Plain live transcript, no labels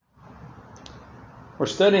We're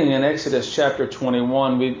studying in Exodus chapter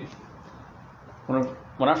 21.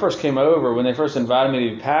 When I first came over, when they first invited me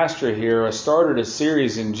to be pastor here, I started a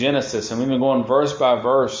series in Genesis, and we've been going verse by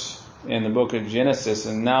verse in the book of Genesis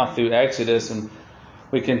and now through Exodus, and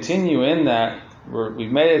we continue in that.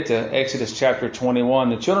 We've made it to Exodus chapter 21.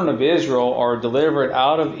 The children of Israel are delivered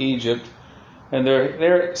out of Egypt, and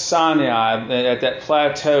they're at Sinai, at that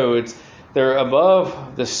plateau. They're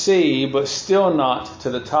above the sea, but still not to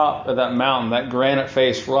the top of that mountain, that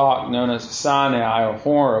granite-faced rock known as Sinai or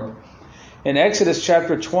Horeb. In Exodus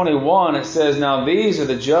chapter 21, it says, "Now these are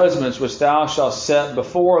the judgments which thou shalt set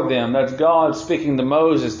before them." That's God speaking to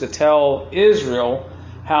Moses to tell Israel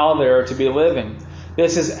how they're to be living.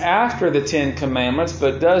 This is after the Ten Commandments,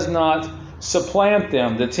 but does not supplant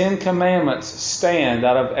them. The Ten Commandments stand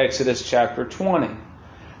out of Exodus chapter 20.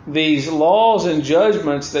 These laws and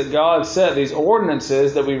judgments that God set, these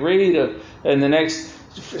ordinances that we read in the next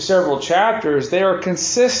several chapters, they are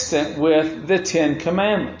consistent with the Ten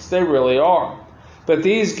Commandments. They really are. But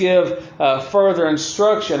these give further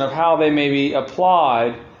instruction of how they may be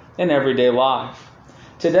applied in everyday life.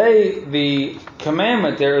 Today, the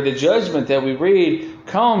commandment there, the judgment that we read,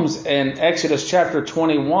 comes in Exodus chapter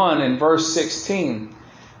 21 and verse 16.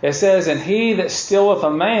 It says, "And he that stealeth a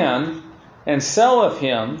man and selleth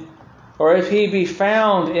him, or if he be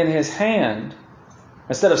found in his hand,"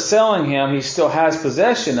 instead of selling him, he still has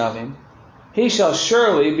possession of him, "he shall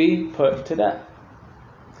surely be put to death."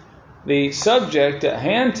 The subject at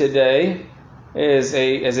hand today is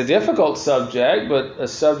a difficult subject, but a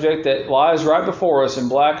subject that lies right before us in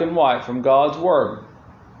black and white from God's Word.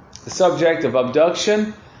 The subject of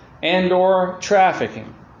abduction and or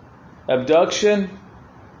trafficking. Abduction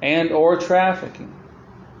and or trafficking.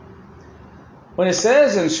 When it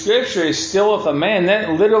says in Scripture, "he stealeth a man," that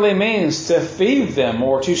literally means to thieve them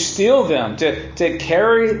or to steal them, to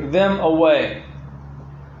carry them away.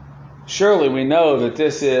 Surely we know that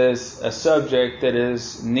this is a subject that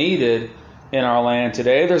is needed in our land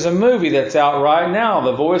today. There's a movie that's out right now,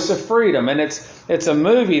 The Voice of Freedom, and it's a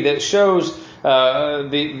movie that shows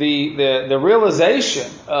the realization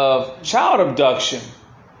of child abduction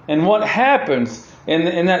and what happens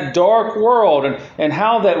in that dark world, and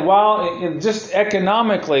how that while just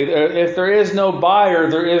economically, if there is no buyer,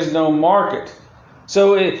 there is no market.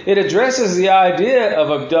 So it addresses the idea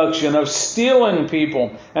of abduction, of stealing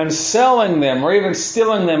people and selling them, or even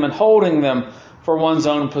stealing them and holding them for one's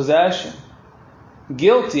own possession.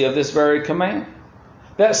 Guilty of this very command.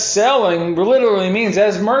 That selling literally means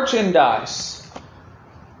as merchandise.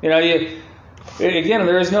 Again, if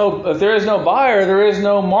there is no buyer, there is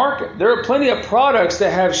no market. There are plenty of products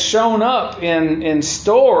that have shown up in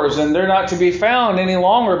stores, and they're not to be found any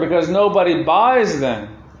longer because nobody buys them.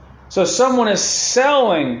 So someone is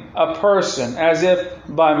selling a person as if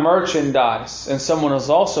by merchandise, and someone is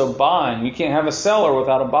also buying. You can't have a seller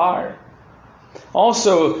without a buyer.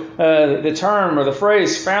 Also, the term or the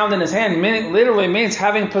phrase "found in his hand" literally means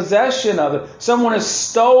having possession of it. Someone is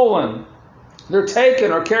stolen. They're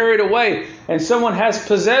taken or carried away, and someone has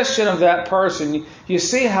possession of that person. You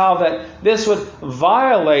see how that this would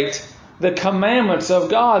violate the commandments of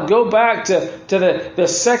God. Go back to the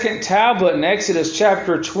second tablet in Exodus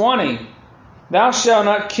chapter 20. "Thou shalt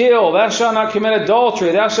not kill, thou shalt not commit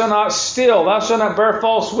adultery, thou shalt not steal, thou shalt not bear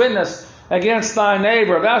false witness against thy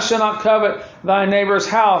neighbor, thou shalt not covet thy neighbor's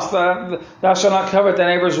house, thou shalt not covet thy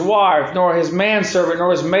neighbor's wife, nor his manservant,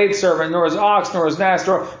 nor his maidservant, nor his ox, nor his ass,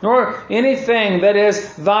 nor anything that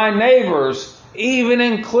is thy neighbor's, even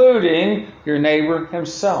including your neighbor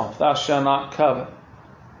himself, thou shalt not covet."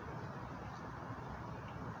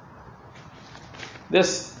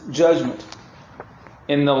 This judgment,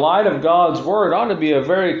 in the light of God's Word, ought to be a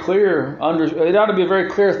very clear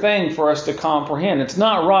thing for us to comprehend. It's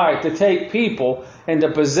not right to take people and to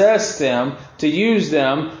possess them, to use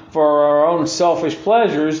them for our own selfish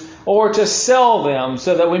pleasures, or to sell them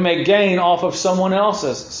so that we may gain off of someone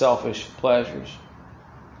else's selfish pleasures.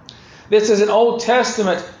 This is an Old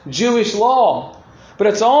Testament Jewish law. But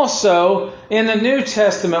it's also in the New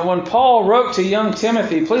Testament when Paul wrote to young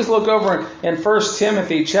Timothy. Please look over in 1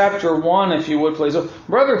 Timothy chapter 1, if you would, please.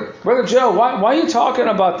 Brother Joe, why are you talking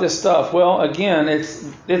about this stuff? Well, again,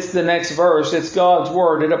 it's the next verse. It's God's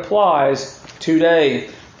Word. It applies today.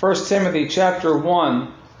 1 Timothy chapter 1.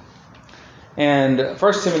 And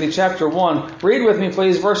 1 Timothy chapter 1. Read with me,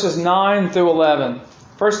 please, verses 9 through 11.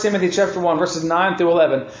 1 Timothy chapter 1, verses 9 through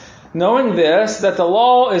 11. "Knowing this, that the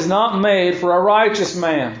law is not made for a righteous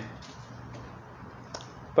man,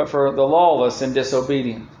 but for the lawless and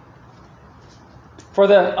disobedient, for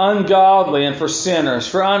the ungodly and for sinners,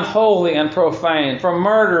 for unholy and profane, for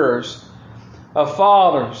murderers, of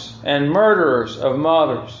fathers, and murderers of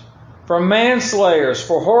mothers, for manslayers,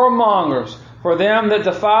 for whoremongers, for them that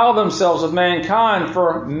defile themselves with mankind,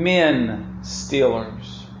 for men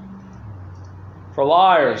stealers, for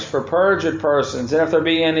liars, for perjured persons, and if there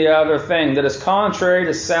be any other thing that is contrary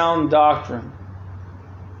to sound doctrine,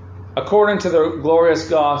 according to the glorious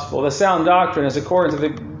gospel. The sound doctrine is according to the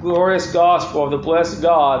glorious gospel of the blessed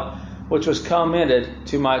God, which was commended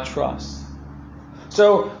to my trust.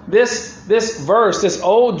 So this verse, this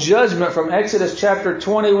old judgment from Exodus chapter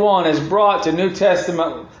 21 is brought to New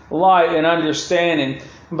Testament light and understanding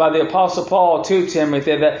by the Apostle Paul to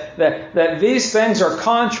Timothy that these things are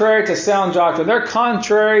contrary to sound doctrine. They're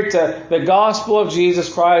contrary to the gospel of Jesus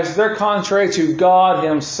Christ. They're contrary to God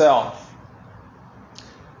Himself.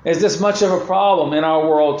 Is this much of a problem in our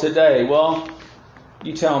world today? Well,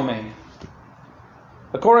 you tell me.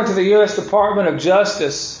 According to the U.S. Department of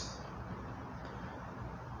Justice,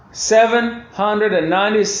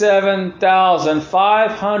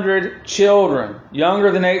 797,500 children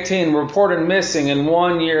younger than 18 were reported missing in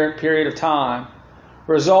 1 year period of time,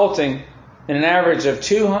 resulting in an average of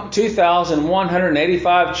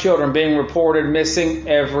 2,185 children being reported missing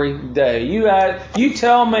every day. You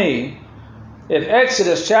tell me if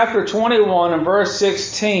Exodus chapter 21 and verse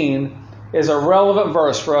 16 is a relevant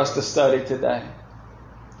verse for us to study today.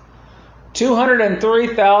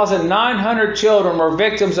 203,900 children were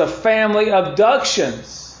victims of family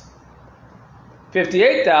abductions.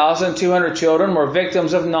 58,200 children were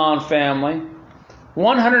victims of non-family.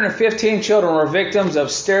 115 children were victims of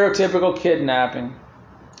stereotypical kidnapping.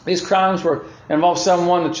 These crimes involve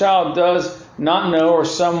someone the child does not know or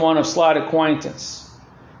someone of slight acquaintance,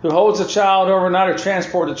 who holds the child overnight or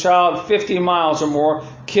transports the child 50 miles or more,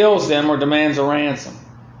 kills them, or demands a ransom.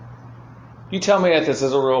 You tell me if this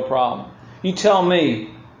is a real problem. You tell me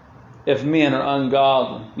if men are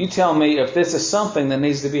ungodly. You tell me if this is something that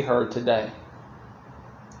needs to be heard today.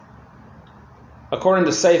 According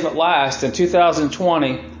to Safe at Last, in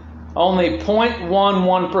 2020, only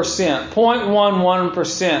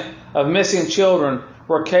 0.11% of missing children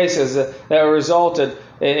were cases that resulted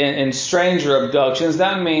in stranger abductions.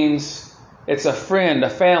 That means it's a friend, a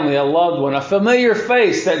family, a loved one, a familiar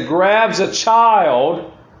face that grabs a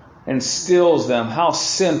child and steals them. How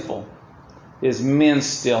sinful is men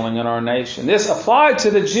stealing in our nation. This applied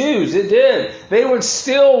to the Jews. It did. They would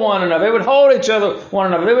steal one another. They would hold one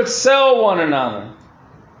another. They would sell one another.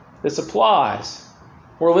 This applies.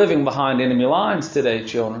 We're living behind enemy lines today,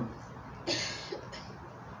 children.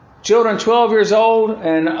 Children 12 years old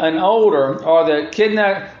and older are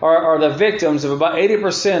the victims of about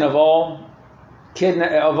 80% of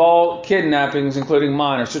all kidnappings, including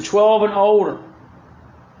minors. So 12 and older.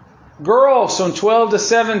 Girls from 12 to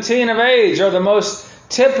 17 of age are the most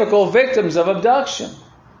typical victims of abduction.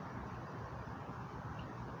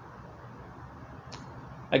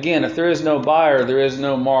 Again, if there is no buyer, there is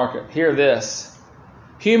no market. Hear this.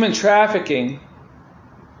 Human trafficking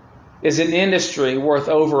is an industry worth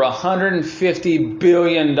over $150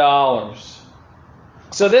 billion.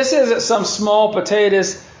 So this isn't some small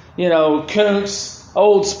potatoes, Koontz,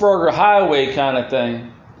 Old Spurger Highway kind of thing.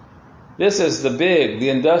 This is the big, the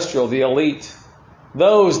industrial, the elite.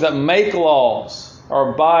 Those that make laws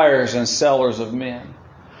are buyers and sellers of men.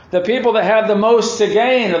 The people that have the most to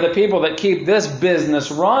gain are the people that keep this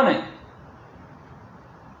business running.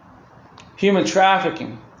 Human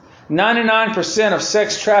trafficking. 99% of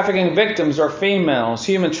sex trafficking victims are females.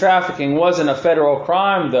 Human trafficking wasn't a federal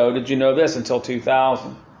crime, though. Did you know this? Until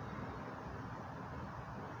 2000.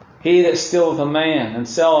 He that stealeth a man and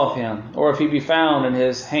selleth him, or if he be found in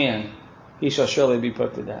his hand, he shall surely be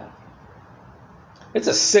put to death. It's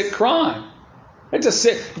a sick crime. It's a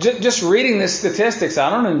sick. Just reading the statistics. I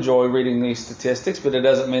don't enjoy reading these statistics, but it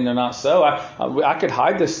doesn't mean they're not so. I could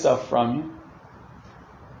hide this stuff from you.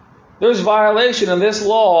 There's violation of this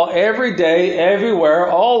law every day, everywhere,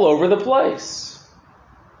 all over the place.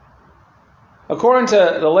 According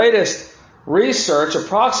to the latest research,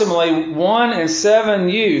 approximately 1 in 7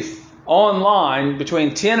 youth online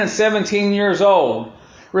between 10 and 17 years old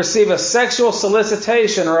receive a sexual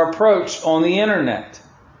solicitation or approach on the internet.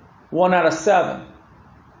 1 out of 7.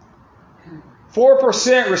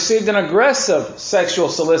 4% received an aggressive sexual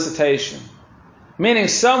solicitation, meaning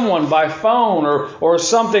someone by phone or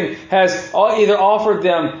something has either offered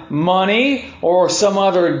them money or some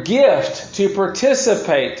other gift to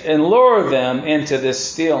participate and lure them into this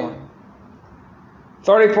stealing.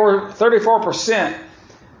 34%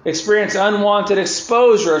 experience unwanted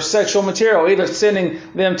exposure of sexual material, either sending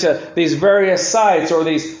them to these various sites or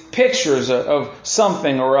these pictures of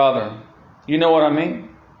something or other. You know what I mean?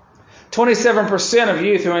 27% of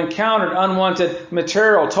youth who encountered unwanted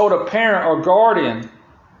material told a parent or guardian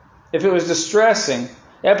if it was distressing,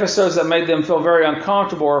 episodes that made them feel very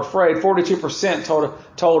uncomfortable or afraid. 42%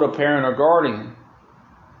 told a parent or guardian.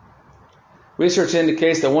 Research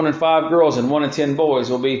indicates that 1 in 5 girls and 1 in 10 boys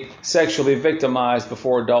will be sexually victimized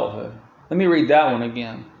before adulthood. Let me read that one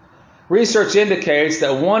again. Research indicates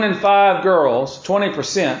that 1 in 5 girls,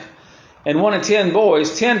 20%, and 1 in 10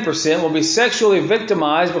 boys, 10%, will be sexually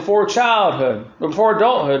victimized before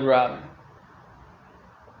adulthood rather.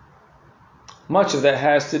 Much of that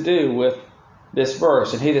has to do with this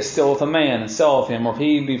verse. And he that stealeth a man and selleth him, or if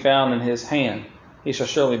he be found in his hand, he shall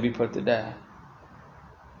surely be put to death.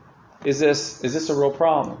 Is this a real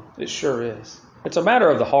problem? It sure is. It's a matter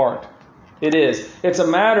of the heart. It is. It's a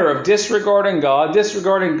matter of disregarding God,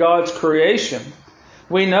 disregarding God's creation.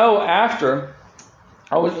 We know after...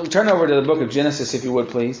 turn over to the book of Genesis, if you would,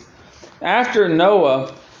 please. After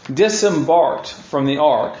Noah disembarked from the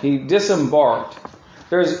ark, he disembarked.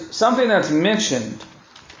 There's something that's mentioned.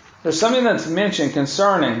 There's something that's mentioned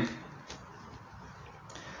concerning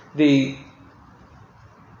the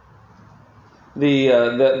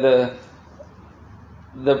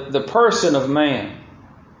person of man.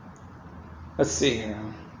 Let's see here.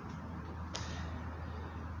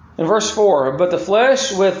 In verse 4, but the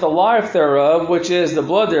flesh with the life thereof, which is the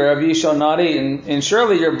blood thereof, ye shall not eat. And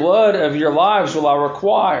surely your blood of your lives will I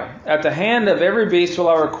require. At the hand of every beast will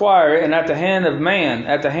I require it, and at the hand of man,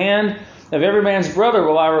 at the hand of every man's brother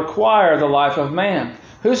will I require the life of man.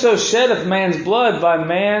 Whoso sheddeth man's blood, by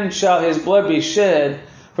man shall his blood be shed.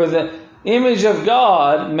 For the image of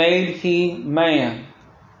God made he man.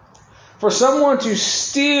 For someone to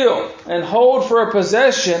steal and hold for a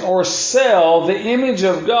possession or sell the image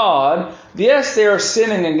of God, yes, they are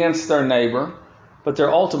sinning against their neighbor, but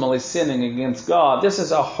they're ultimately sinning against God. This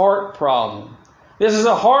is a heart problem. This is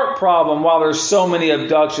a heart problem while there's so many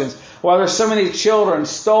abductions, while there's so many children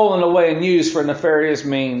stolen away and used for nefarious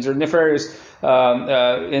means or nefarious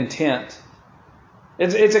intent.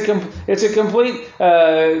 It's a complete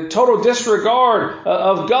total disregard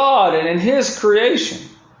of God and in His creation,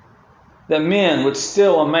 that men would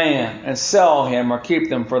steal a man and sell him or keep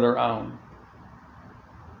them for their own.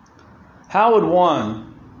 How would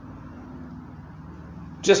one,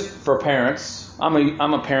 just for parents, I'm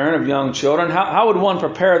a parent of young children, how would one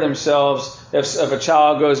prepare themselves if a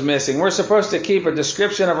child goes missing? We're supposed to keep a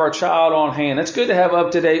description of our child on hand. It's good to have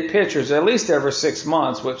up-to-date pictures, at least every 6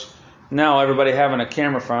 months, which now everybody having a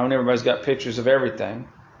camera phone, everybody's got pictures of everything.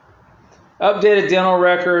 Updated dental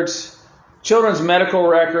records, children's medical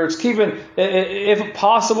records, keeping, if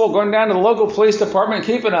possible, going down to the local police department,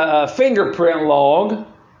 keeping a fingerprint log,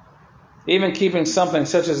 even keeping something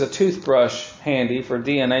such as a toothbrush handy for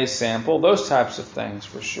DNA sample, those types of things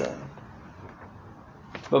for sure.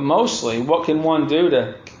 But mostly, what can one do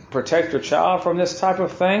to protect your child from this type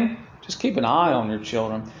of thing? Just keep an eye on your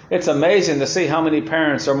children. It's amazing to see how many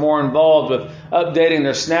parents are more involved with updating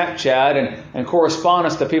their Snapchat and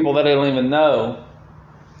correspondence to people that they don't even know.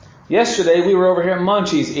 Yesterday, we were over here at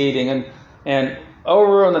Munchie's eating, and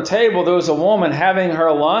over on the table, there was a woman having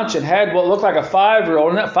her lunch and had what looked like a 5-year-old,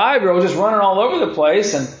 and that 5-year-old was just running all over the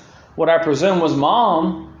place, and what I presume was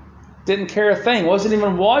mom didn't care a thing, wasn't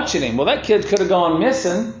even watching him. Well, that kid could have gone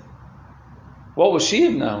missing. What would she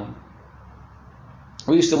have known?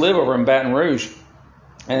 We used to live over in Baton Rouge,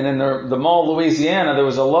 and in the Mall of Louisiana, there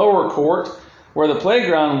was a lower court where the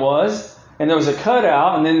playground was, and there was a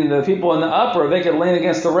cutout, and then the people in the upper, they could lean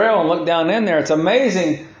against the rail and look down in there. It's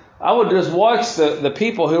amazing. I would just watch the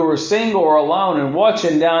people who were single or alone and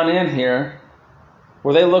watching down in here.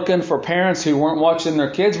 Were they looking for parents who weren't watching their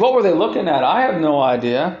kids? What were they looking at? I have no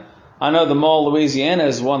idea. I know the Mall of Louisiana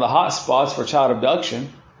is one of the hot spots for child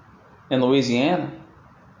abduction in Louisiana.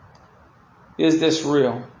 Is this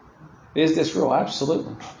real? Is this real?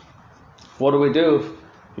 Absolutely. What do we do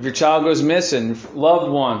if your child goes missing,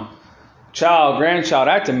 loved one, child, grandchild?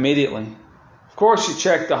 Act immediately. Of course you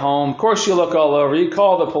check the home. Of course you look all over. You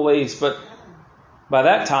call the police. But by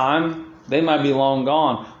that time, they might be long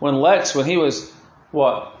gone. When he was,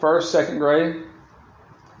 first, second grade?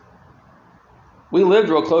 We lived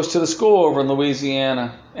real close to the school over in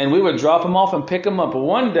Louisiana. And we would drop him off and pick him up. But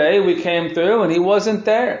one day we came through and he wasn't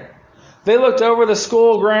there. They looked over the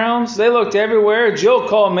school grounds. They looked everywhere. Jill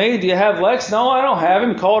called me. Do you have Lex? No, I don't have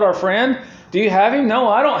him. Called our friend. Do you have him? No,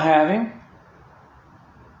 I don't have him.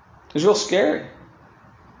 It was real scary.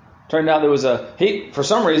 Turned out there was for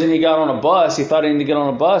some reason he got on a bus. He thought he needed to get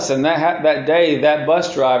on a bus. And that day, that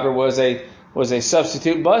bus driver was a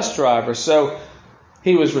substitute bus driver. So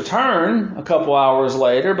He was returned a couple hours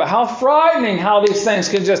later, but how frightening how these things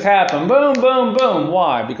can just happen. Boom, boom, boom.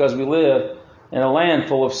 Why? Because we live in a land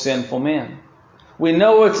full of sinful men. We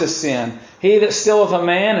know it's a sin. He that stealeth a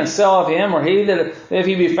man and selleth him, or he that if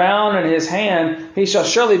he be found in his hand, he shall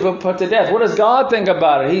surely be put to death. What does God think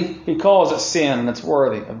about it? He calls it sin, and it's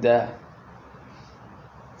worthy of death.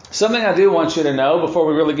 Something I do want you to know before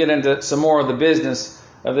we really get into some more of the business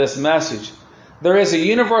of this message. There is a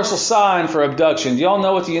universal sign for abduction. Do y'all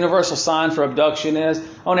know what the universal sign for abduction is?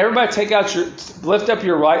 I want everybody to lift up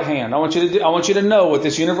your right hand. I want you to know what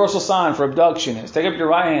this universal sign for abduction is. Take up your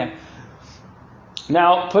right hand.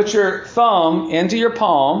 Now put your thumb into your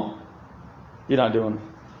palm. You're not doing it.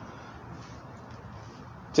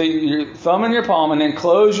 So your thumb in your palm, and then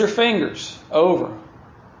close your fingers over.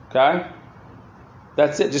 Okay?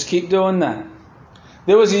 That's it. Just keep doing that.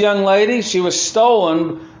 There was a young lady. She was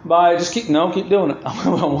stolen by, keep doing it.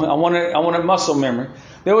 I want a muscle memory.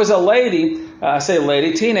 There was a lady,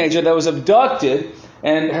 teenager that was abducted,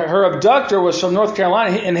 and her abductor was from North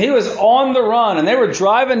Carolina, and he was on the run, and they were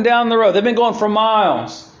driving down the road. They've been going for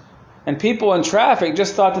miles, and people in traffic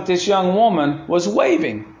just thought that this young woman was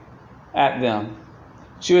waving at them.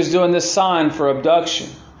 She was doing this sign for abduction.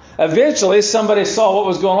 Eventually, somebody saw what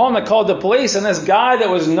was going on. They called the police, and this guy that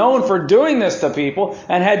was known for doing this to people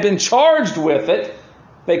and had been charged with it,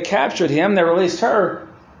 they captured him. They released her,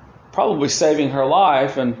 probably saving her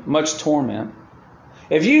life and much torment.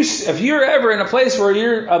 If you're ever in a place where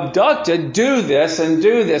you're abducted, do this and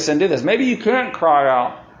do this and do this. Maybe you can't cry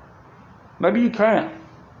out. Maybe you can't.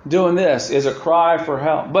 Doing this is a cry for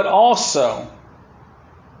help. But also,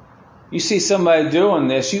 you see somebody doing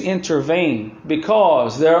this, you intervene,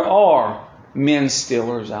 because there are men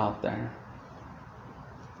stealers out there.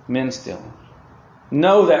 Men stealers.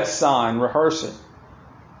 Know that sign. Rehearse it.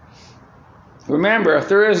 Remember, if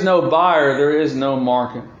there is no buyer, there is no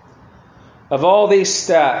market. Of all these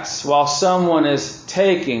stats, while someone is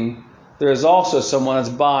taking, there is also someone that's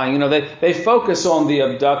buying. They focus on the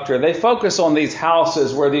abductor. They focus on these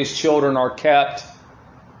houses where these children are kept.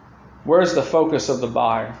 Where's the focus of the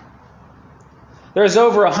buyer? There's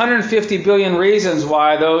over 150 billion reasons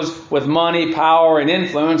why those with money, power, and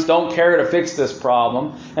influence don't care to fix this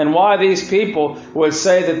problem, and why these people would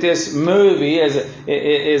say that this movie is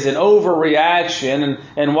an overreaction,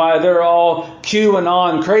 and why they're all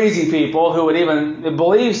QAnon crazy people who would even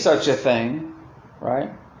believe such a thing,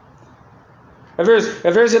 right? If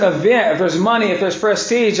there's an event, if there's money, if there's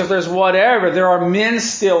prestige, if there's whatever, there are men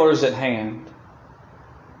stealers at hand.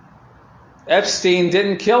 Epstein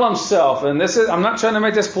didn't kill himself. And I'm not trying to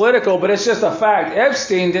make this political, but it's just a fact.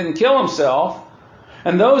 Epstein didn't kill himself.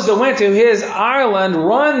 And those that went to his island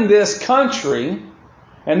run this country,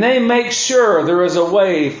 and they make sure there is a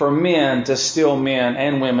way for men to steal men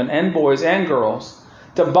and women and boys and girls,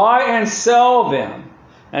 to buy and sell them,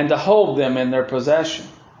 and to hold them in their possession.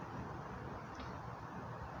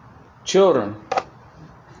 Children.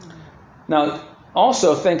 Now,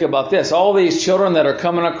 also think about this. All these children that are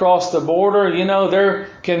coming across the border, they're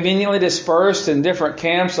conveniently dispersed in different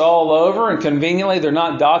camps all over, and conveniently they're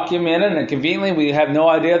not documented, and conveniently we have no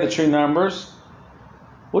idea the true numbers.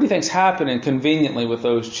 What do you think's happening conveniently with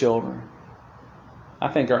those children? I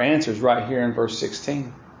think our answer is right here in verse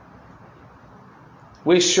 16.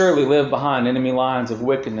 We surely live behind enemy lines of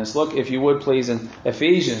wickedness. Look, if you would please, in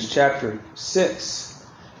Ephesians chapter 6.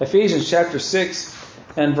 Ephesians chapter 6.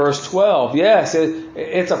 And verse 12, yes,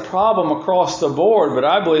 it's a problem across the board, but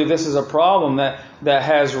I believe this is a problem that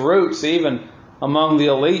has roots even among the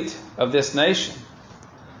elite of this nation.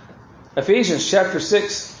 Ephesians chapter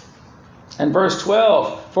 6 and verse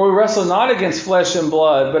 12, for we wrestle not against flesh and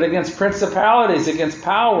blood, but against principalities, against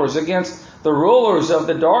powers, against the rulers of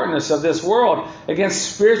the darkness of this world,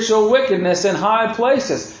 against spiritual wickedness in high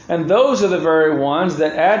places. And those are the very ones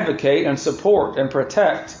that advocate and support and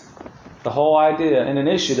protect the whole idea and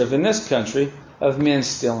initiative in this country of men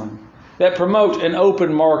stealing, that promote an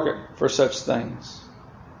open market for such things.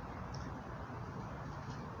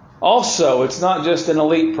 Also, it's not just an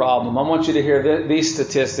elite problem. I want you to hear these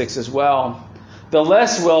statistics as well. The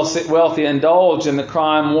less wealthy indulge in the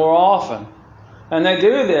crime more often. And they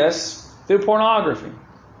do this through pornography.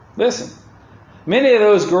 Listen, many of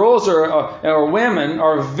those girls or women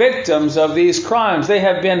are victims of these crimes. They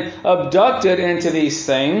have been abducted into these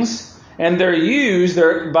things, and they're used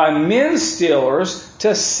by men stealers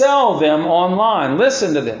to sell them online.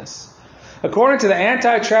 Listen to this. According to the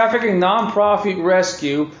anti-trafficking nonprofit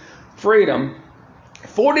Rescue Freedom,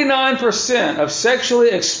 49% of sexually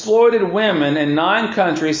exploited women in 9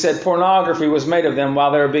 countries said pornography was made of them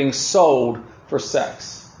while they were being sold for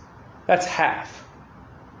sex. That's half.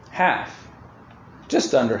 Half.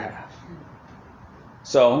 Just under half.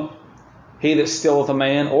 So, he that stealeth a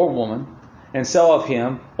man or woman, and selleth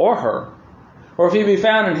him or her, or if he be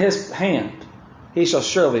found in his hand, he shall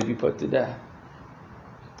surely be put to death.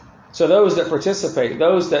 So those that participate,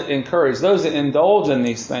 those that encourage, those that indulge in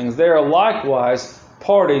these things, they are likewise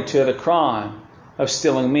party to the crime of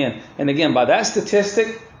stealing men. And again, by that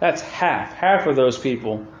statistic, that's half. Half of those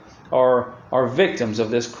people are victims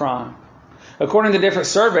of this crime. According to different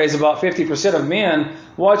surveys, about 50% of men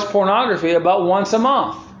watch pornography about once a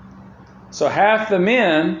month. So half the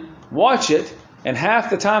men watch it, and half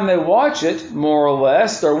the time they watch it, more or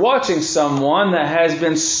less, they're watching someone that has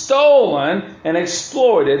been stolen and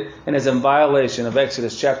exploited and is in violation of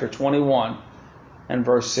Exodus chapter 21 and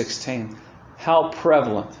verse 16. How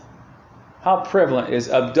prevalent is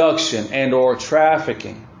abduction and or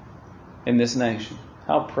trafficking in this nation?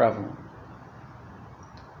 How prevalent.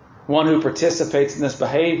 One who participates in this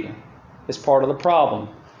behavior is part of the problem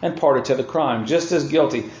and party to the crime, just as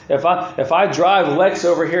guilty. If I drive Lex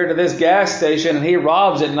over here to this gas station and he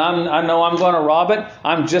robs it and I know I'm going to rob it,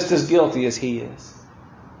 I'm just as guilty as he is.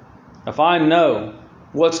 If I know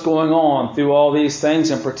what's going on through all these things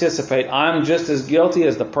and participate, I'm just as guilty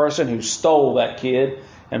as the person who stole that kid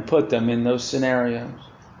and put them in those scenarios.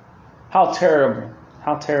 How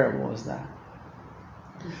terrible is that?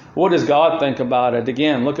 What does God think about it?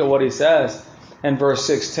 Again, look at what he says in verse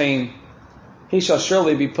 16. He shall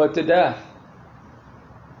surely be put to death.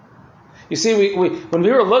 You see, when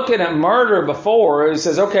we were looking at murder before, it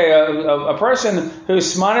says, okay, a person who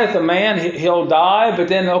smiteth a man, he'll die. But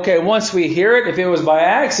then, okay, once we hear it, if it was by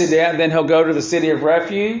accident, then he'll go to the city of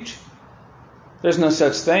refuge. There's no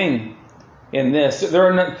such thing in this.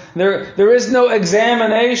 There is no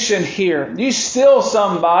examination here. You steal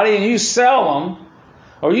somebody and you sell them,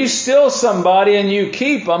 or you steal somebody and you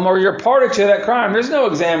keep them, or you're party to that crime. There's no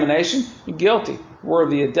examination. You're guilty,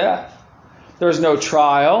 worthy of death. There's no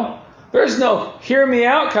trial. There's no hear me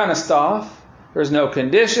out kind of stuff. There's no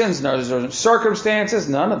conditions, no circumstances,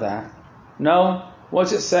 none of that. No,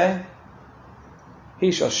 what's it say?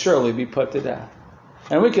 He shall surely be put to death.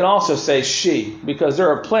 And we can also say she, because there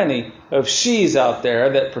are plenty of she's out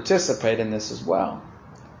there that participate in this as well.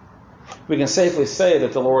 We can safely say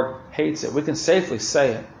that the Lord hates it. We can safely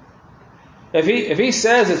say it. If he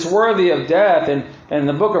says it's worthy of death in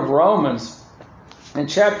the book of Romans, in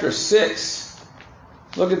chapter 6,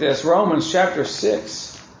 look at this, Romans chapter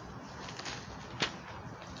 6,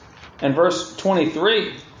 and verse 23,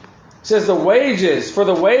 it says the wages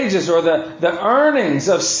or the earnings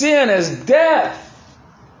of sin is death.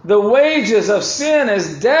 The wages of sin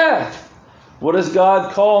is death. What does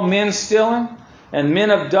God call men stealing? And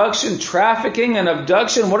men abduction, trafficking and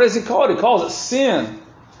abduction, what does he call it? He calls it sin.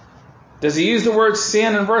 Does he use the word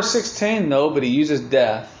sin in verse 16? No, but he uses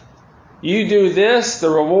death. You do this, the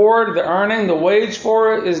reward, the earning, the wage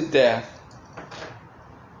for it is death.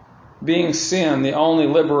 Being sin, the only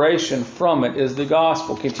liberation from it is the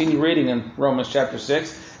gospel. Continue reading in Romans chapter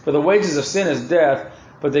 6. For the wages of sin is death,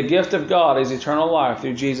 but the gift of God is eternal life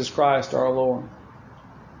through Jesus Christ our Lord.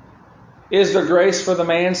 Is there grace for the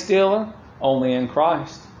man stealer? Only in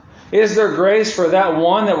Christ. Is there grace for that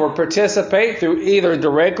one that will participate through either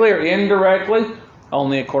directly or indirectly?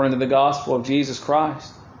 Only according to the gospel of Jesus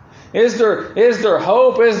Christ. Is there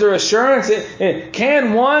hope? Is there assurance?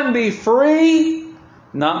 Can one be free?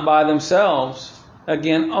 Not by themselves.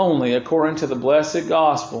 Again, only according to the blessed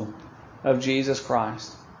gospel of Jesus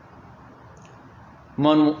Christ.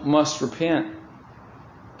 One must repent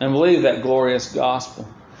and believe that glorious gospel.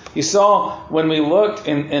 You saw when we looked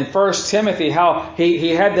in 1 Timothy how he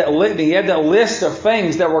had that litany, he had that list of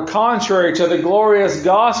things that were contrary to the glorious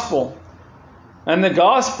gospel. And the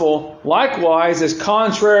gospel, likewise, is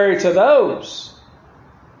contrary to those.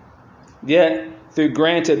 Yet, through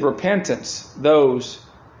granted repentance, those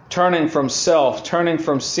turning from self, turning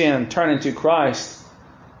from sin, turning to Christ,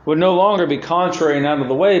 would no longer be contrary and out of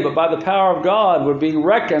the way, but by the power of God would be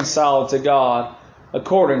reconciled to God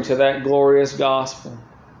according to that glorious gospel.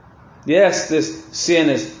 Yes, this sin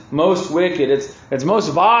is most wicked. It's most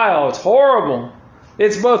vile. It's horrible.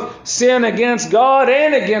 It's both sin against God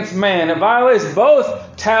and against man. It violates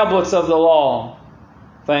both tablets of the law.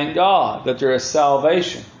 Thank God that there is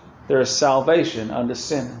salvation. There is salvation unto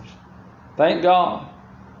sinners. Thank God.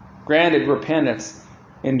 Granted repentance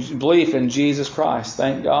and belief in Jesus Christ.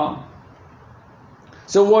 Thank God.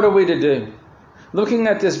 So what are we to do? Looking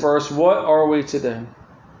at this verse, what are we to do?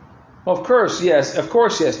 Well, of course, yes.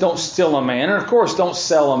 Don't steal a man. And of course, don't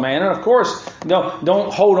sell a man. And of course,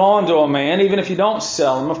 don't hold on to a man, even if you don't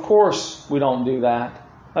sell him. Of course, we don't do that.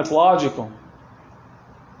 That's logical.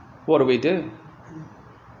 What do we do?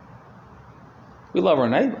 We love our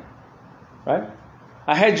neighbor, right?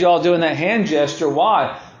 I had you all doing that hand gesture.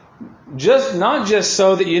 Why? Not just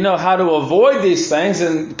so that you know how to avoid these things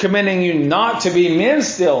and commending you not to be men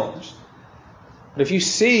stealers. But if you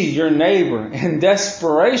see your neighbor in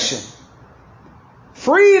desperation,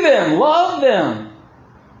 free them, love them.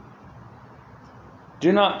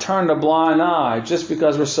 Do not turn a blind eye just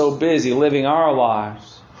because we're so busy living our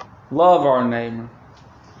lives. Love our neighbor.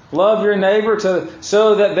 Love your neighbor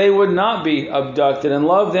so that they would not be abducted, and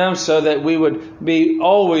love them so that we would be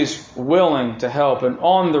always willing to help and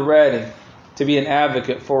on the ready to be an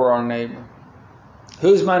advocate for our neighbor.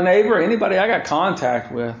 Who's my neighbor? Anybody I got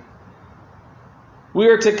contact with. We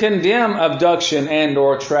are to condemn abduction and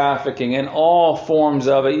or trafficking in all forms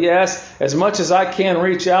of it. Yes, as much as I can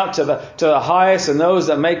reach out to the highest and those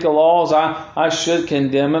that make the laws, I should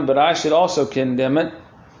condemn it, but I should also condemn it,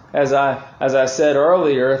 as I said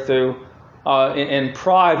earlier, through in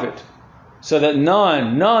private, so that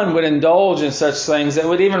none would indulge in such things that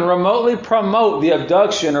would even remotely promote the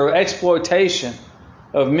abduction or exploitation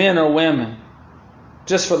of men or women,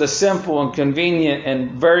 just for the simple and convenient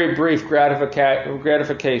and very brief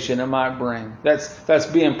gratification it might bring. That's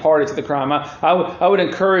being party to the crime. I would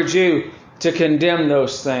encourage you to condemn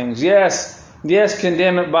those things. Yes,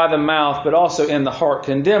 condemn it by the mouth, but also in the heart.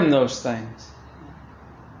 Condemn those things.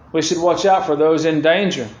 We should watch out for those in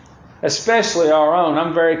danger, especially our own.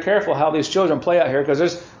 I'm very careful how these children play out here, because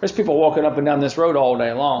there's people walking up and down this road all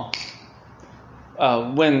day long.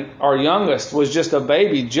 When our youngest was just a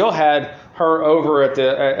baby, Jill had her over at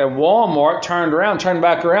Walmart, turned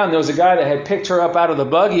back around. There was a guy that had picked her up out of the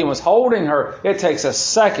buggy and was holding her. It takes a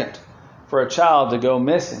second for a child to go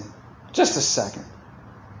missing. Just a second.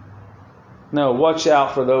 No, watch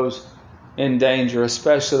out for those in danger,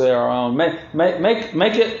 especially our own. Make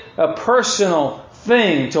it a personal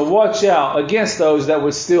thing to watch out against those that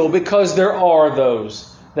would steal, because there are those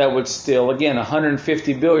that would steal. Again,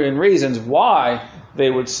 150 billion reasons why they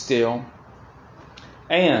would steal.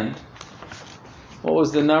 And what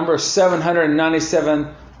was the number?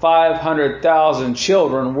 500,000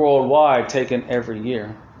 children worldwide taken every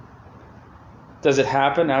year. Does it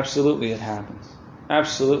happen? Absolutely it happens.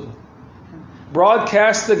 Absolutely.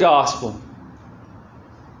 Broadcast the gospel.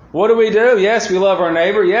 What do? Yes, we love our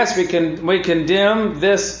neighbor. Yes, we condemn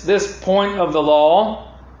this point of the law.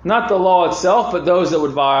 Not the law itself, but those that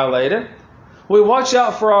would violate it. We watch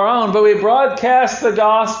out for our own, but we broadcast the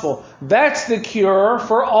gospel. That's the cure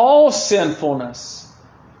for all sinfulness.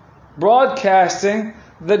 Broadcasting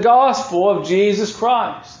the gospel of Jesus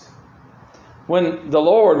Christ. When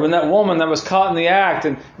that woman that was caught in the act,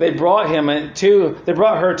 and they brought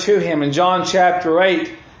her to him in John chapter 8,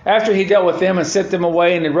 after he dealt with them and sent them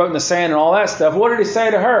away and he wrote in the sand and all that stuff, what did he say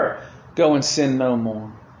to her? Go and sin no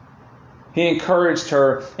more. He encouraged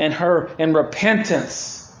her in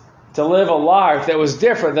repentance to live a life that was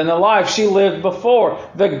different than the life she lived before.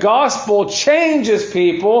 The gospel changes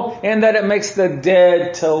people in that it makes the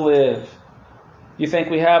dead to live. You think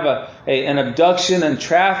we have an abduction and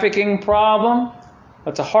trafficking problem?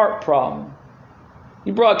 That's a heart problem.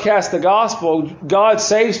 You broadcast the gospel, God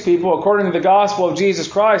saves people according to the gospel of Jesus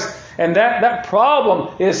Christ, and that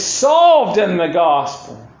problem is solved in the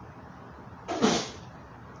gospel.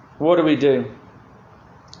 What do?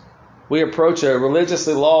 We approach a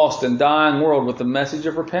religiously lost and dying world with the message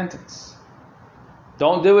of repentance.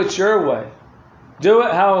 Don't do it your way. Do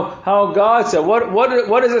it how God said.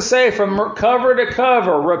 What does it say from cover to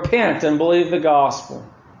cover? Repent and believe the gospel.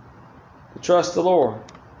 Trust the Lord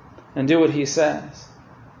and do what He says.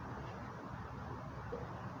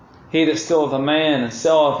 He that stealeth a man and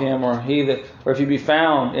selleth him, or if he be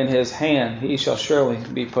found in his hand, he shall surely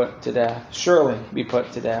be put to death. Surely be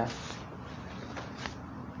put to death.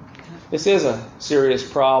 This is a serious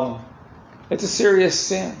problem. It's a serious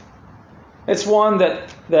sin. It's one that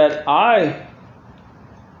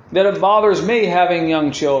it bothers me, having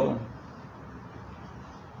young children.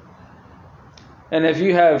 And if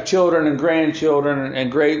you have children and grandchildren and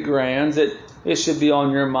great-grands, it should be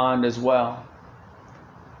on your mind as well.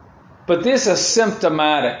 But this is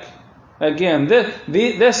symptomatic. Again,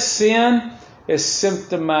 this sin is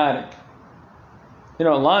symptomatic. At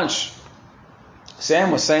lunch, Sam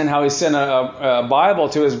was saying how he sent a Bible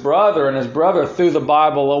to his brother, and his brother threw the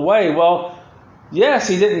Bible away. Well, yes,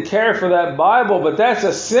 he didn't care for that Bible, but that's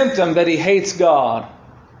a symptom that he hates God.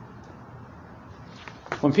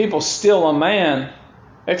 When people steal a man,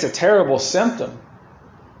 it's a terrible symptom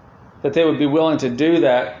that they would be willing to do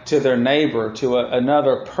that to their neighbor, to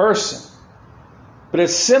another person. But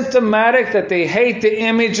it's symptomatic that they hate the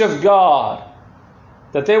image of God,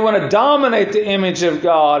 that they want to dominate the image of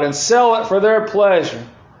God and sell it for their pleasure.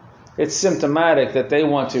 it's symptomatic that they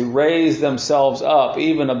want to raise themselves up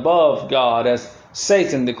even above God, as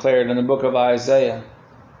Satan declared in the book of Isaiah.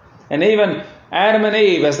 And even Adam and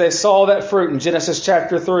Eve, as they saw that fruit in Genesis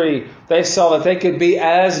chapter 3, they saw that they could be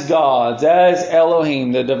as gods, as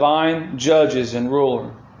Elohim, the divine judges and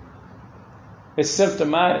ruler. It's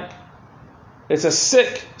symptomatic. It's a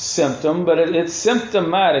sick symptom, but it's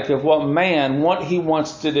symptomatic of what he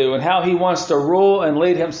wants to do and how he wants to rule and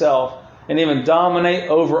lead himself and even dominate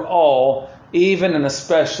over all, even and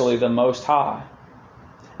especially the Most High.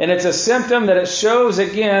 And it's a symptom that it shows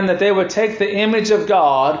again that they would take the image of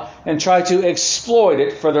God and try to exploit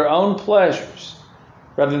it for their own pleasures,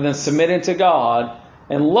 rather than submitting to God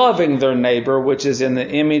and loving their neighbor, which is in the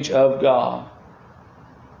image of God.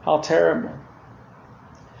 How terrible.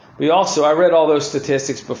 I read all those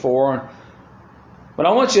statistics before, but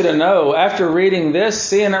I want you to know, after reading this,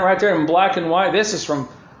 seeing it right there in black and white, this is from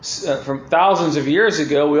thousands of years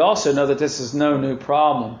ago, we also know that this is no new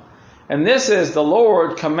problem. And this is the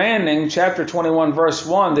Lord commanding, chapter 21, verse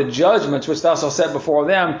 1, the judgments which thou shalt set before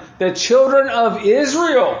them, the children of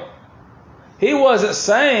Israel. He wasn't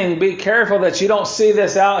saying, be careful that you don't see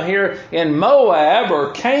this out here in Moab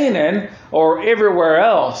or Canaan or everywhere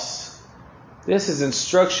else. This is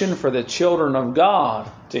instruction for the children of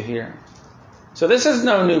God to hear. So this is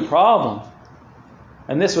no new problem.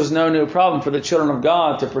 And this was no new problem for the children of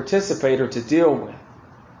God to participate or to deal with.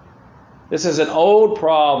 This is an old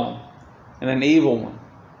problem and an evil one.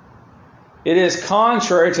 It is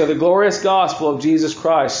contrary to the glorious gospel of Jesus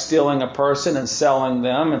Christ, stealing a person and selling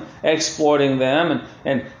them and exploiting them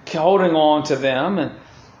and holding on to them.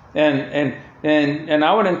 And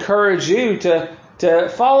I would encourage you to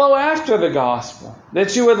follow after the gospel,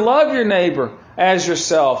 that you would love your neighbor as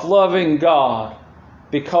yourself, loving God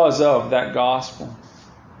because of that gospel.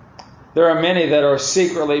 There are many that are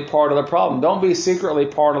secretly part of the problem. Don't be secretly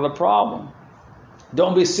part of the problem.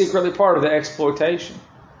 Don't be secretly part of the exploitation.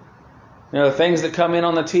 Things that come in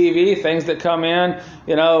on the TV, things that come in,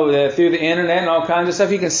 through the internet and all kinds of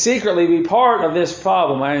stuff. You can secretly be part of this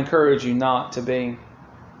problem. I encourage you not to be.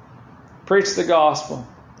 Preach the gospel.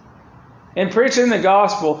 In preaching the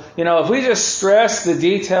gospel, if we just stress the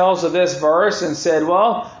details of this verse and said,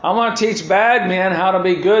 well, I want to teach bad men how to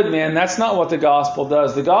be good men, that's not what the gospel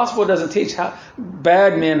does. The gospel doesn't teach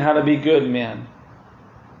bad men how to be good men.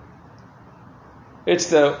 It's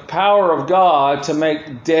the power of God to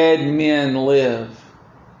make dead men live.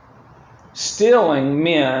 Stealing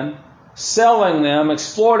men, selling them,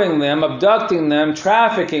 exploiting them, abducting them,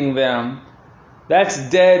 trafficking them, that's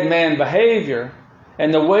dead man behavior.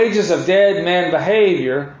 And the wages of dead man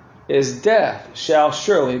behavior is death, shall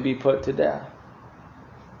surely be put to death.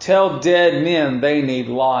 Tell dead men they need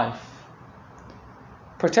life.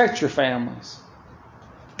 Protect your families.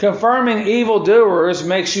 Confirming evildoers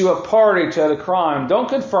makes you a party to the crime. Don't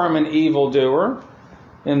confirm an evildoer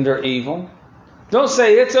in their evil. Don't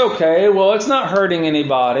say it's okay. Well, it's not hurting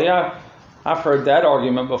anybody. I've heard that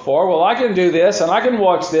argument before. Well, I can do this and I can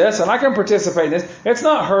watch this and I can participate in this. It's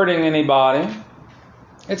not hurting anybody.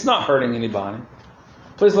 It's not hurting anybody.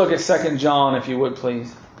 Please look at 2 John, if you would,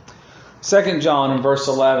 please. 2 John in verse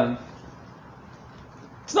 11.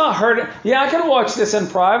 It's not hurting. Yeah, I can watch this in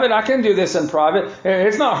private. I can do this in private.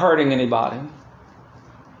 It's not hurting anybody.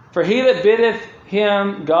 For he that biddeth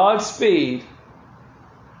him Godspeed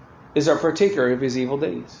is a partaker of his evil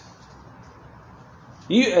deeds.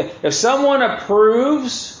 If someone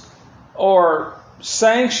approves or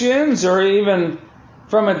sanctions or even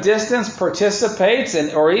from a distance participates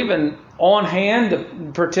or even on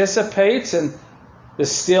hand participates in the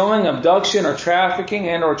stealing, abduction, or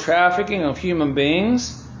trafficking of human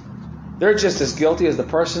beings, they're just as guilty as the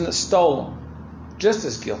person that stole them. Just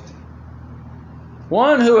as guilty.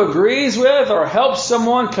 One who agrees with or helps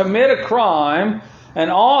someone commit a crime, an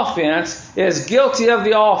offense, is guilty of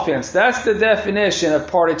the offense. That's the definition of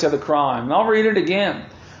party to the crime. And I'll read it again.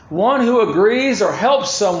 One who agrees or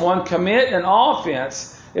helps someone commit an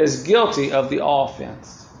offense is guilty of the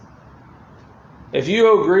offense. If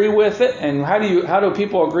you agree with it, and how do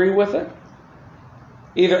people agree with it?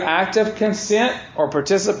 Either active consent or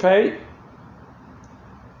participate,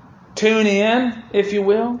 tune in, if you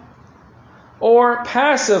will, or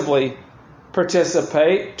passively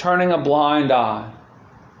participate, turning a blind eye.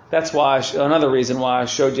 That's why another reason why I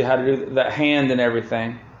showed you how to do that hand and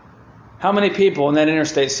everything. How many people in that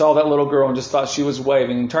interstate saw that little girl and just thought she was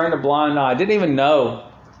waving and turned a blind eye, didn't even know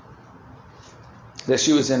that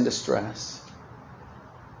she was in distress?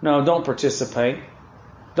 No, don't participate.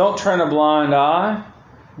 Don't turn a blind eye.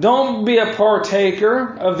 Don't be a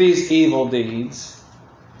partaker of these evil deeds.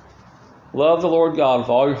 Love the Lord God with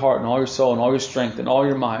all your heart and all your soul and all your strength and all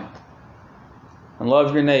your might. and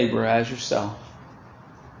love your neighbor as yourself.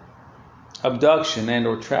 Abduction and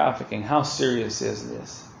or trafficking. How serious is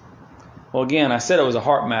this? Well, again, I said it was a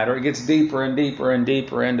heart matter. It gets deeper and deeper and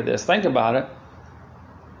deeper into this. Think about it.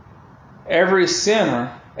 Every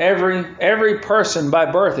sinner, every person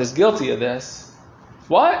by birth is guilty of this.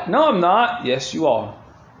 What? No, I'm not. Yes, you are.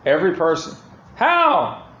 Every person.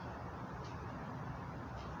 How?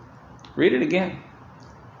 Read it again.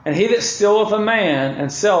 And he that stealeth a man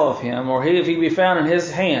and selleth him, or he if he be found in his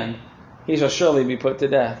hand, he shall surely be put to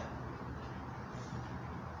death.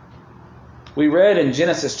 We read in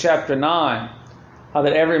Genesis chapter 9 how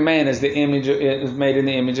that every man is made in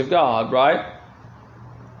the image of God, right?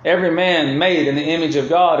 Every man made in the image of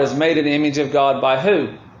God is made in the image of God by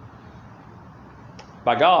who?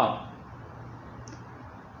 By God.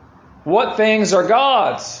 What things are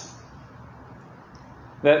God's?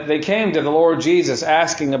 That they came to the Lord Jesus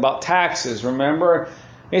asking about taxes, remember?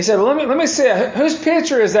 He said, well, let me see, whose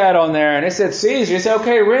picture is that on there? And they said, Caesar. He said,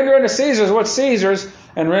 okay, render unto Caesar's what's Caesar's,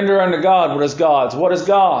 and render unto God what is God's. What is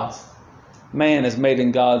God's? Man is made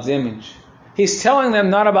in God's image. He's telling them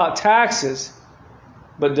not about taxes,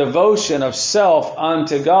 but devotion of self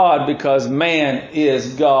unto God, because man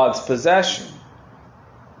is God's possession.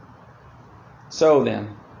 So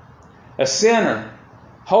then, a sinner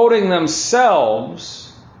holding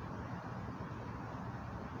themselves,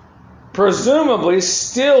 presumably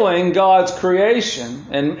stealing God's creation,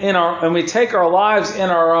 and we take our lives in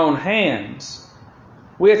our own hands.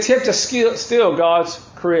 We attempt to steal God's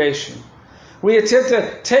creation. We attempt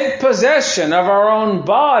to take possession of our own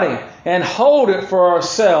body and hold it for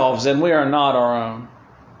ourselves, and we are not our own.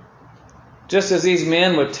 Just as these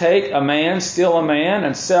men would take a man, steal a man,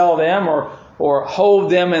 and sell them or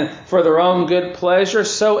hold them for their own good pleasure,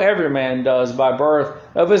 so every man does by birth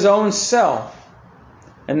of his own self.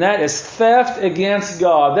 And that is theft against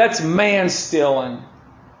God. That's man stealing.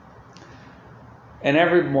 And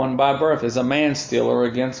everyone by birth is a man stealer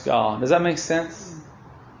against God. Does that make sense?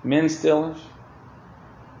 Men stealers?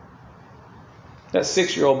 That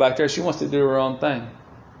 6-year-old back there, she wants to do her own thing.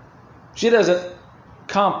 She doesn't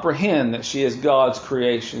comprehend that she is God's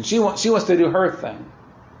creation. She wants to do her thing.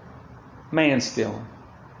 Man stealing.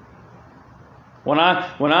 When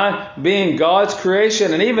I being God's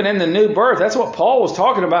creation, and even in the new birth, that's what Paul was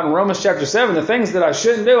talking about in Romans chapter 7. The things that I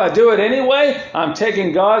shouldn't do, I do it anyway. I'm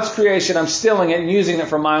taking God's creation, I'm stealing it and using it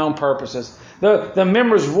for my own purposes. The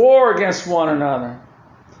members war against one another.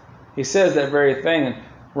 He says that very thing in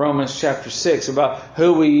Romans chapter 6 about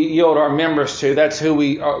who we yield our members to. That's who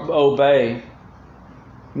we obey.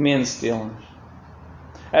 Men stealers.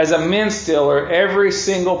 As a men stealer, every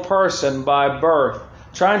single person by birth,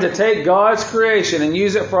 trying to take God's creation and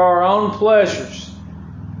use it for our own pleasures.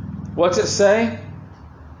 What's it say?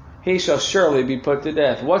 He shall surely be put to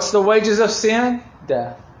death. What's the wages of sin?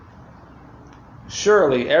 Death.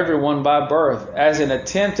 Surely everyone by birth, as an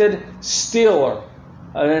attempted stealer,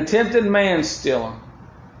 an attempted man stealer,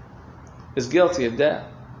 is guilty of death.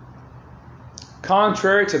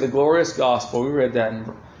 Contrary to the glorious gospel. We read that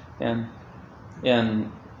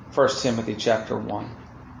in 1 Timothy chapter 1.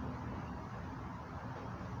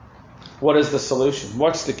 What is the solution?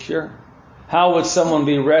 What's the cure? How would someone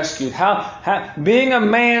be rescued? How being a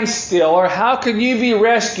man stealer, how can you be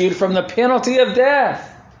rescued from the penalty of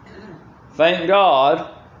death? Thank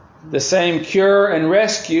God, the same cure and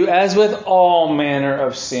rescue as with all manner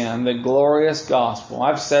of sin, the glorious gospel.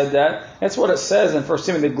 I've said that. That's what it says in 1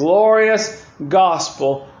 Timothy, the glorious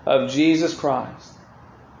gospel of Jesus Christ.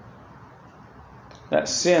 That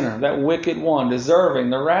sinner, that wicked one,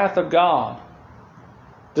 deserving the wrath of God,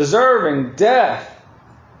 deserving death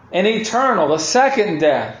and eternal, the second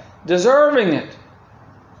death, deserving it.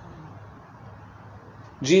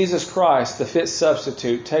 Jesus Christ, the fit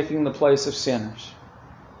substitute, taking the place of sinners.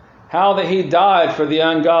 How that He died for the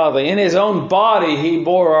ungodly. In His own body He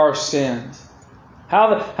bore our sins.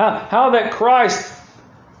 How that Christ,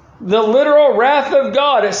 the literal wrath of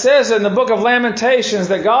God, it says in the book of Lamentations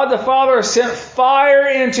that God the Father sent fire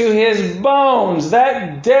into His bones.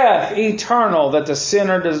 That death eternal that the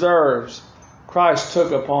sinner deserves, Christ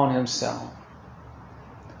took upon Himself.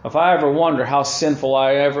 If I ever wonder how sinful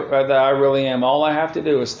that I really am, all I have to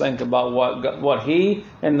do is think about what He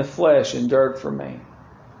in the flesh endured for me.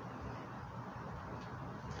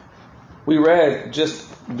 We read just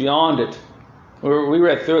beyond it. We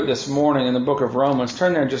read through it this morning in the book of Romans.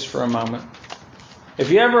 Turn there just for a moment. If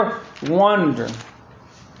you ever wonder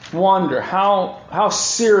how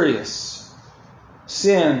serious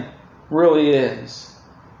sin really is,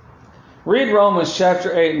 read Romans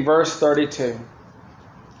chapter 8 and verse 32.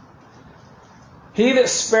 He that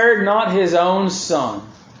spared not His own Son,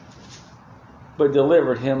 but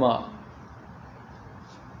delivered him up.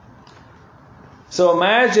 So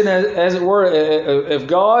imagine, as it were, if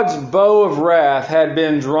God's bow of wrath had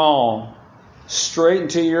been drawn straight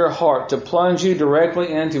into your heart to plunge you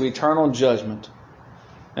directly into eternal judgment,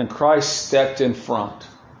 and Christ stepped in front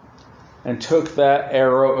and took that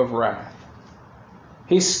arrow of wrath.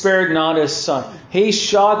 He spared not his Son. He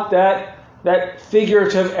shot that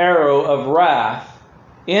figurative arrow of wrath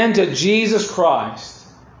into Jesus Christ.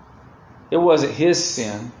 It wasn't his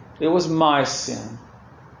sin. It was my sin.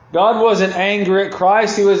 God wasn't angry at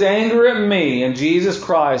Christ. He was angry at me. And Jesus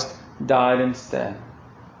Christ died instead.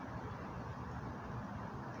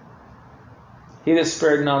 He that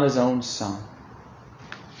spared not his own Son.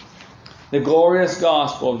 The glorious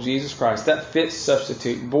gospel of Jesus Christ, that fit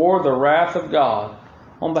substitute, bore the wrath of God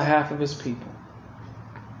on behalf of his people.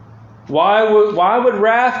 Why would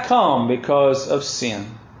wrath come? Because of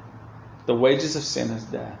sin. The wages of sin is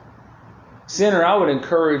death. Sinner, I would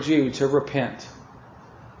encourage you to repent.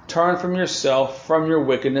 Turn from yourself, from your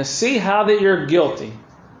wickedness. See how that you're guilty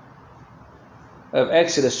of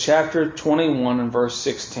Exodus chapter 21 and verse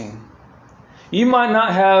 16. You might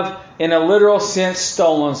not have, in a literal sense,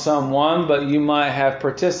 stolen someone, but you might have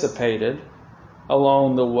participated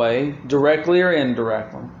along the way, directly or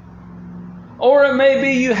indirectly. Or it may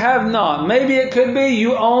be you have not. Maybe it could be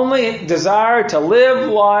you only desire to live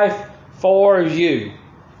life for you.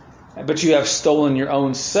 But you have stolen your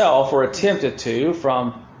own self, or attempted to,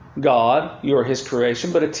 from God. You are his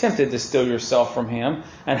creation, but attempted to steal yourself from him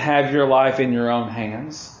and have your life in your own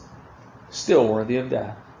hands. Still worthy of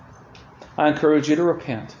death. I encourage you to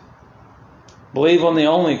repent. Believe on the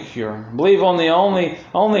only cure. Believe on the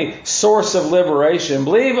only source of liberation.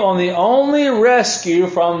 Believe on the only rescue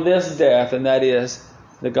from this death, and that is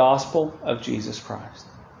the gospel of Jesus Christ.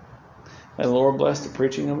 May the Lord bless the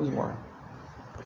preaching of his word.